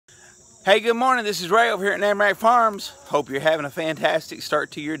Hey, good morning. This is Ray over here at Namrack Farms. Hope you're having a fantastic start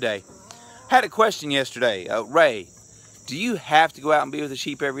to your day. Had a question yesterday. Ray, do you have to go out and be with the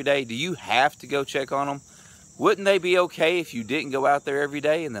sheep every day? Do you have to go check on them? Wouldn't they be okay if you didn't go out there every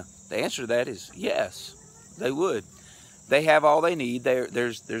day? And the answer to that is yes, they would. They have all they need.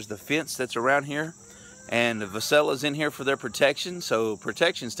 There's the fence that's around here, and the Vasella's in here for their protection, so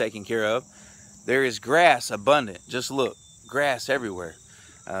protection's taken care of. There is grass abundant. Just look, grass everywhere.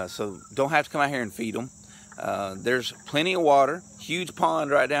 So don't have to come out here and feed them. There's plenty of water, huge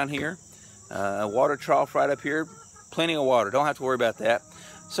pond right down here, a water trough right up here, plenty of water. Don't have to worry about that.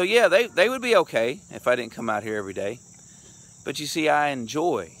 So yeah, they would be okay if I didn't come out here every day. But you see, I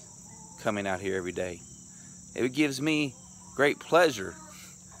enjoy coming out here every day. It gives me great pleasure.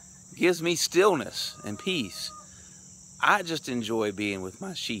 It gives me stillness and peace. I just enjoy being with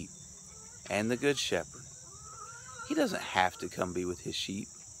my sheep and the Good Shepherd. He doesn't have to come be with his sheep,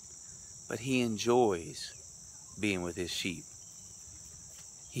 but he enjoys being with his sheep.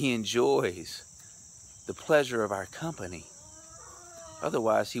 He enjoys the pleasure of our company.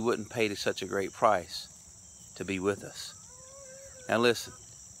 Otherwise, he wouldn't pay such a great price to be with us. Now listen,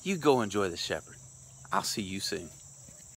 you go enjoy the shepherd. I'll see you soon.